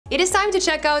It is time to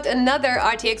check out another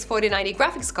RTX 4090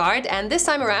 graphics card, and this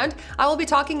time around I will be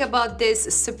talking about this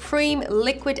Suprim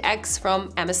Liquid X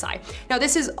from MSI. Now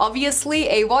this is obviously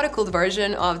a water-cooled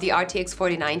version of the RTX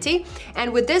 4090,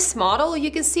 and with this model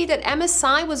you can see that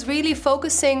MSI was really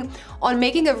focusing on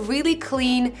making a really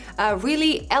clean,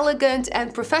 really elegant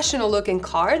and professional looking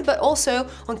card, but also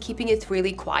on keeping it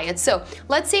really quiet. So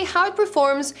let's see how it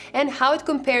performs and how it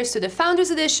compares to the Founders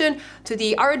Edition, to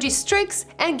the ROG Strix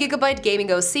and Gigabyte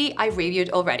Gaming OC I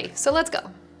reviewed already. So let's go.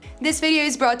 This video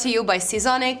is brought to you by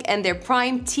Seasonic and their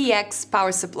Prime TX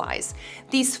power supplies.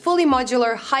 These fully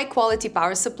modular, high-quality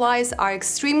power supplies are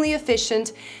extremely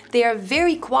efficient. They are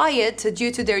very quiet due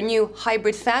to their new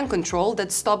hybrid fan control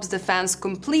that stops the fans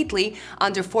completely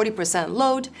under 40%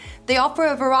 load. They offer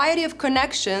a variety of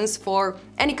connections for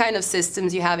any kind of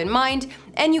systems you have in mind,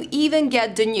 and you even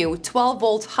get the new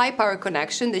 12-volt high-power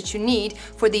connection that you need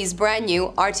for these brand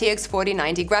new RTX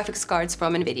 4090 graphics cards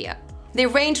from NVIDIA. They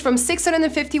range from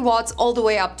 650 watts all the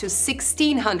way up to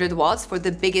 1600 watts for the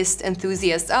biggest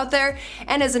enthusiasts out there,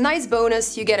 and as a nice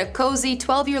bonus you get a cozy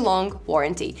 12-year-long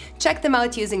warranty. Check them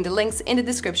out using the links in the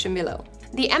description below.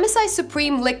 The MSI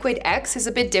Suprim Liquid X is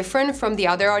a bit different from the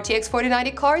other RTX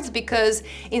 4090 cards because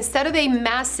instead of a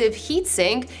massive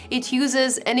heatsink, it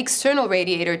uses an external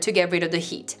radiator to get rid of the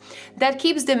heat. That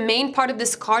keeps the main part of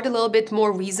this card a little bit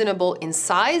more reasonable in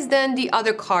size than the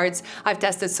other cards I've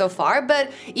tested so far, but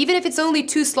even if it's only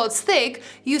 2 slots thick,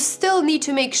 you still need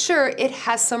to make sure it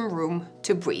has some room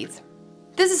to breathe.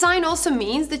 This design also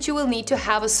means that you will need to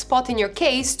have a spot in your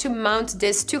case to mount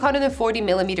this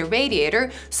 240mm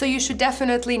radiator, so you should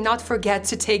definitely not forget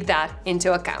to take that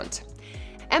into account.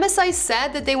 MSI said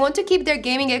that they want to keep their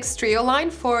Gaming X Trio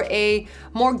line for a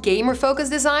more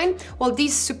gamer-focused design, while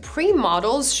these Suprim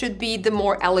models should be the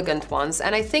more elegant ones,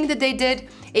 and I think that they did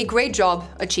a great job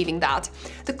achieving that.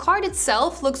 The card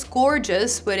itself looks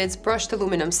gorgeous with its brushed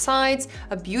aluminum sides,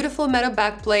 a beautiful metal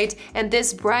backplate, and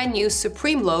this brand new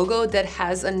Suprim logo that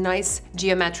has a nice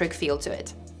geometric feel to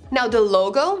it. Now the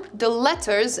logo, the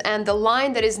letters and the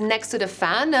line that is next to the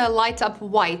fan light up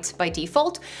white by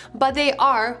default, but they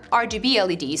are RGB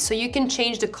LEDs, so you can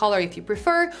change the color if you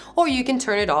prefer, or you can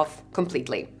turn it off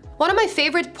completely. One of my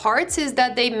favorite parts is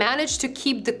that they managed to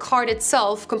keep the card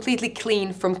itself completely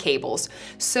clean from cables.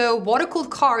 So water-cooled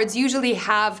cards usually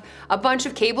have a bunch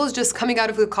of cables just coming out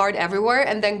of the card everywhere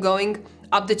and then going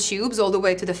up the tubes all the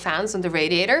way to the fans on the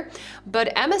radiator,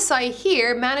 but MSI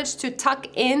here managed to tuck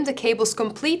in the cables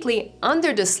completely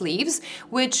under the sleeves,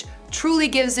 which truly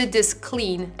gives it this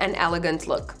clean and elegant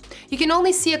look. You can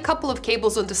only see a couple of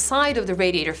cables on the side of the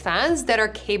radiator fans that are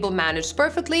cable managed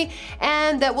perfectly,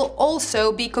 and that will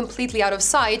also be completely out of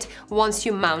sight once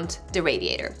you mount the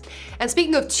radiator. And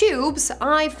speaking of tubes,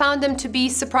 I found them to be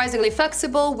surprisingly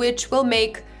flexible, which will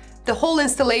make the whole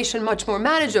installation much more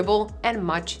manageable and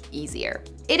much easier.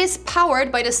 It is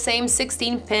powered by the same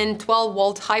 16-pin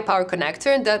 12-volt high-power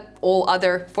connector that all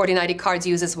other 4090 cards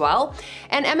use as well,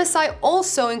 and MSI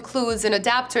also includes an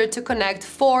adapter to connect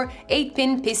 4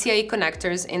 8-pin PCIe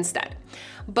connectors instead.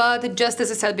 But just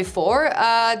as I said before,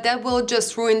 that will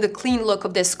just ruin the clean look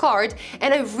of this card,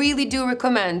 and I really do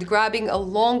recommend grabbing a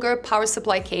longer power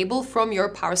supply cable from your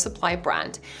power supply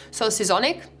brand. So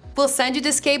Seasonic will send you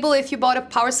this cable if you bought a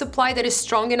power supply that is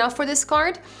strong enough for this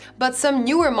card, but some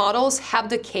newer models have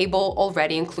the cable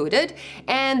already included,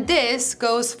 and this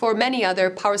goes for many other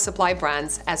power supply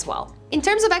brands as well. In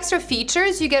terms of extra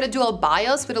features, you get a dual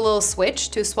BIOS with a little switch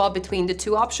to swap between the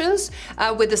two options,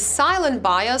 with the silent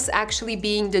BIOS actually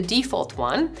being the default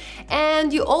one,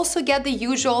 and you also get the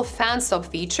usual fan stop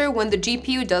feature when the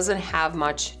GPU doesn't have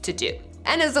much to do.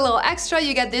 And as a little extra,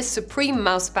 you get this Suprim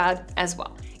mousepad as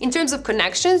well. In terms of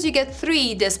connections, you get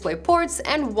 3 display ports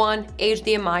and 1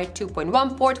 HDMI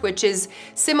 2.1 port, which is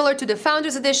similar to the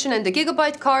Founders Edition and the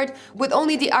Gigabyte card, with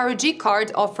only the ROG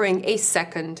card offering a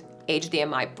second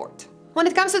HDMI port. When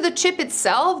it comes to the chip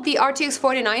itself, the RTX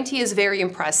 4090 is very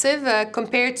impressive.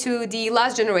 Compared to the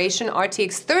last generation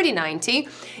RTX 3090,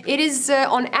 it is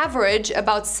on average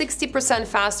about 60%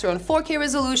 faster on 4K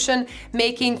resolution,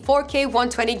 making 4K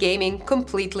 120 gaming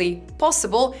completely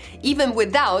possible, even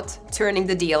without turning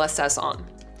the DLSS on.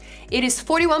 It is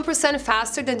 41%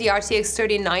 faster than the RTX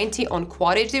 3090 on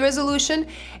Quad HD resolution,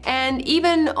 and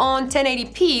even on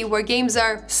 1080p, where games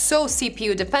are so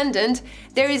CPU dependent,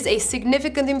 there is a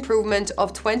significant improvement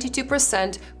of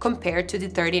 22% compared to the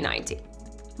 3090.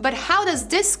 But how does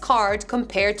this card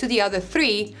compare to the other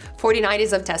three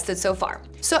 4090s I've tested so far?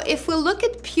 So if we look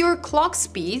at pure clock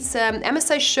speeds,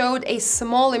 MSI showed a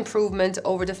small improvement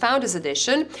over the Founders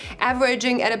Edition,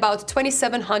 averaging at about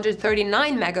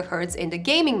 2739 MHz in the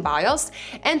gaming BIOS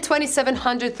and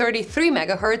 2733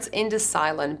 MHz in the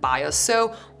silent BIOS,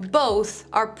 so both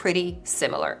are pretty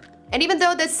similar. And even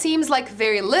though that seems like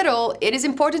very little, it is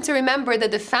important to remember that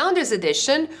the Founders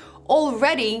Edition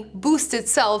already boosts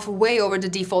itself way over the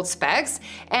default specs,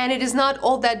 and it is not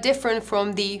all that different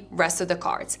from the rest of the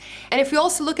cards. And if we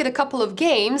also look at a couple of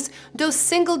games, those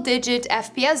single-digit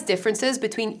FPS differences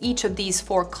between each of these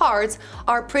four cards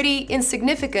are pretty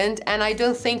insignificant, and I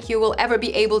don't think you will ever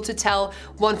be able to tell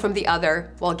one from the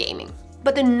other while gaming.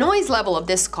 But the noise level of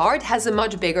this card has a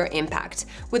much bigger impact,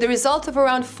 with a result of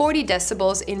around 40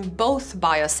 decibels in both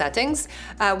BIOS settings,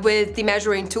 with the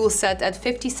measuring tool set at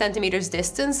 50 centimeters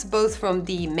distance, both from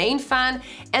the main fan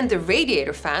and the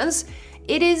radiator fans.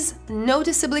 It is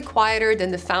noticeably quieter than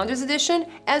the Founders Edition,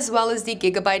 as well as the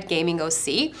Gigabyte Gaming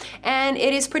OC, and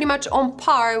it is pretty much on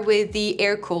par with the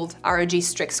air-cooled ROG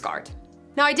Strix card.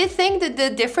 Now, I did think that the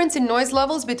difference in noise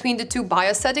levels between the two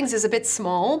BIOS settings is a bit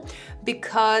small,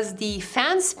 because the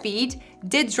fan speed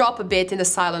did drop a bit in the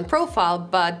silent profile,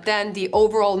 but then the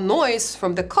overall noise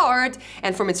from the card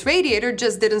and from its radiator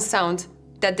just didn't sound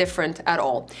that different at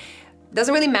all.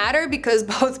 Doesn't really matter because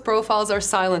both profiles are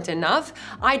silent enough.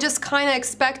 I just kind of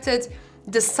expected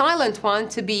the silent one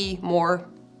to be more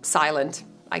silent,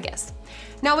 I guess.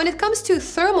 Now, when it comes to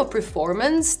thermal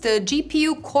performance, the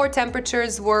GPU core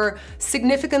temperatures were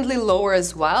significantly lower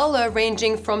as well,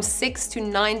 ranging from 6 to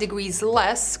 9 degrees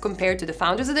less compared to the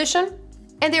Founders Edition.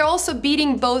 And they're also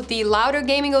beating both the louder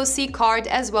Gaming OC card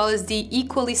as well as the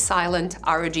equally silent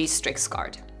ROG Strix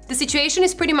card. The situation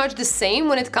is pretty much the same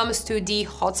when it comes to the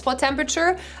hotspot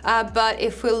temperature, but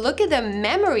if we look at the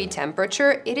memory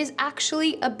temperature, it is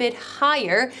actually a bit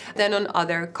higher than on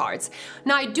other cards.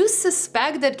 Now, I do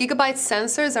suspect that Gigabyte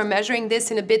sensors are measuring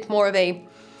this in a bit more of a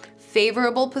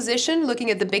favorable position, looking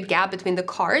at the big gap between the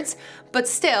cards, but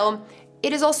still,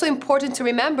 it is also important to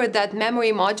remember that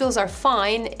memory modules are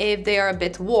fine if they are a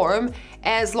bit warm,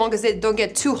 as long as they don't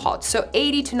get too hot, so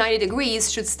 80 to 90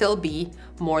 degrees should still be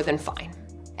more than fine.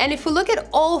 And if we look at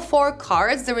all four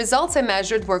cards, the results I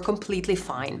measured were completely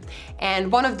fine.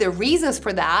 And one of the reasons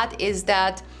for that is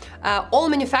that all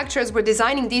manufacturers were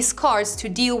designing these cards to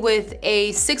deal with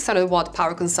a 600 watt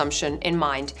power consumption in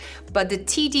mind. But the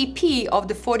TDP of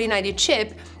the 4090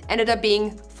 chip ended up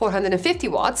being 450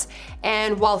 watts,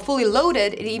 and while fully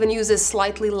loaded, it even uses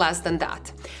slightly less than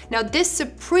that. Now, this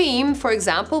Suprim, for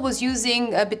example, was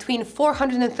using between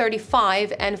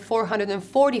 435 and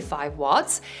 445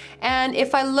 watts, and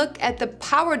if I look at the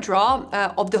power draw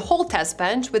of the whole test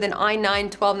bench with an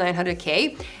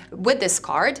i9-12900K with this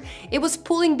card, it was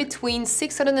pulling between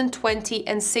 620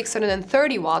 and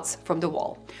 630 watts from the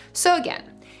wall. So again,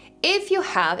 if you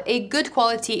have a good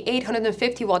quality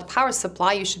 850 watt power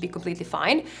supply, you should be completely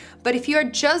fine. But if you're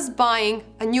just buying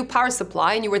a new power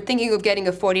supply and you were thinking of getting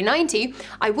a 4090,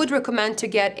 I would recommend to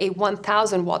get a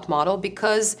 1000 watt model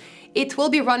because it will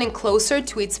be running closer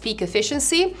to its peak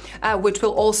efficiency, which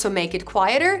will also make it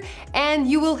quieter, and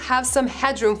you will have some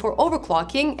headroom for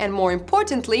overclocking, and more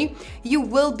importantly, you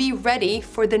will be ready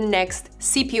for the next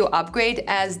CPU upgrade,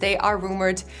 as they are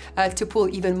rumored to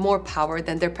pull even more power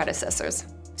than their predecessors.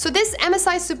 So this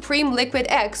MSI Suprim Liquid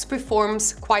X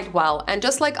performs quite well, and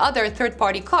just like other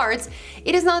third-party cards,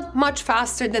 it is not much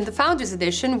faster than the Founders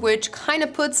Edition, which kind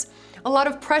of puts a lot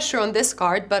of pressure on this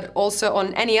card, but also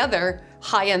on any other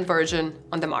high-end version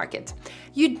on the market.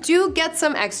 You do get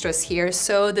some extras here,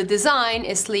 so the design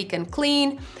is sleek and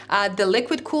clean, the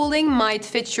liquid cooling might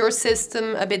fit your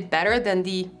system a bit better than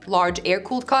the large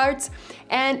air-cooled cards,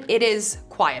 and it is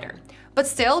quieter. But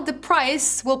still, the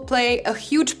price will play a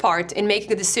huge part in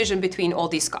making a decision between all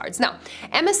these cards. Now,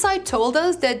 MSI told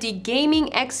us that the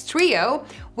Gaming X Trio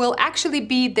will actually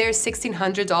be their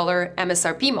 $1,600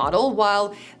 MSRP model,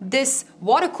 while this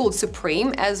water-cooled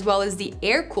Suprim, as well as the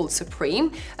air-cooled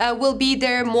Suprim, will be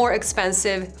their more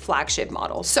expensive flagship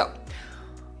model. So,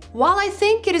 while I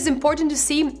think it is important to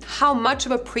see how much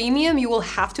of a premium you will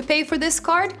have to pay for this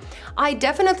card, I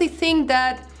definitely think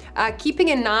that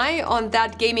keeping an eye on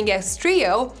that Gaming X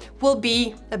Trio will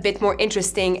be a bit more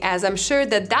interesting, as I'm sure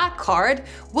that that card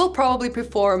will probably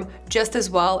perform just as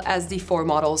well as the four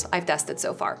models I've tested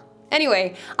so far.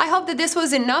 Anyway, I hope that this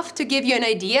was enough to give you an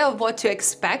idea of what to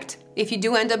expect if you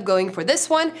do end up going for this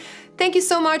one. Thank you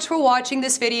so much for watching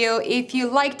this video. If you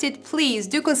liked it, please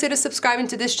do consider subscribing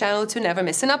to this channel to never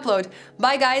miss an upload.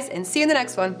 Bye guys, and see you in the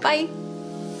next one. Bye!